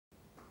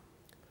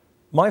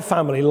My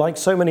family, like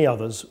so many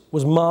others,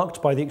 was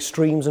marked by the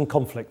extremes and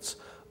conflicts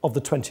of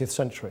the 20th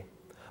century.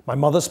 My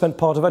mother spent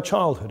part of her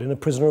childhood in a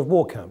prisoner of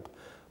war camp.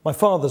 My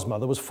father's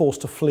mother was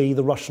forced to flee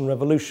the Russian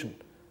Revolution.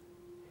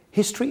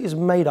 History is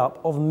made up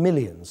of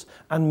millions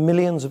and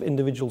millions of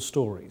individual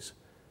stories,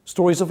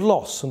 stories of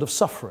loss and of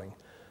suffering,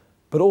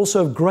 but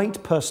also of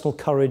great personal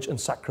courage and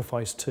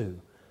sacrifice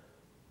too.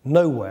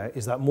 Nowhere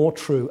is that more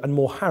true and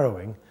more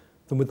harrowing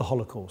than with the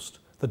Holocaust,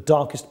 the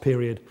darkest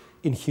period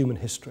in human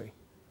history.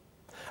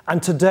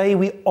 And today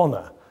we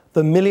honour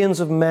the millions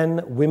of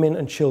men, women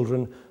and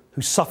children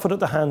who suffered at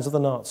the hands of the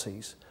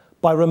Nazis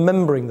by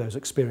remembering those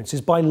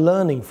experiences, by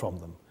learning from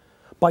them,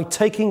 by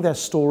taking their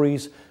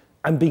stories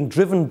and being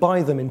driven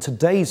by them in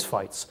today's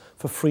fights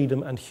for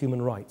freedom and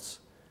human rights.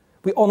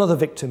 We honour the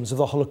victims of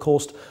the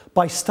Holocaust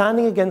by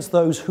standing against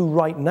those who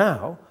right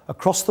now,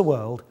 across the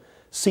world,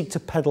 seek to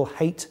peddle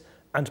hate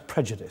and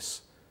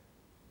prejudice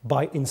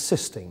by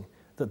insisting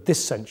that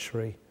this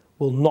century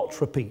will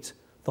not repeat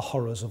the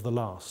horrors of the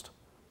last.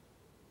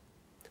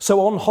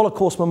 So on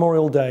Holocaust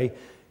Memorial Day,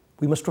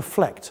 we must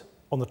reflect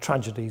on the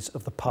tragedies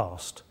of the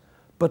past,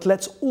 but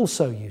let's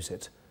also use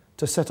it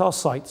to set our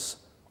sights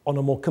on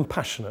a more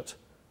compassionate,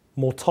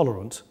 more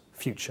tolerant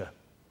future.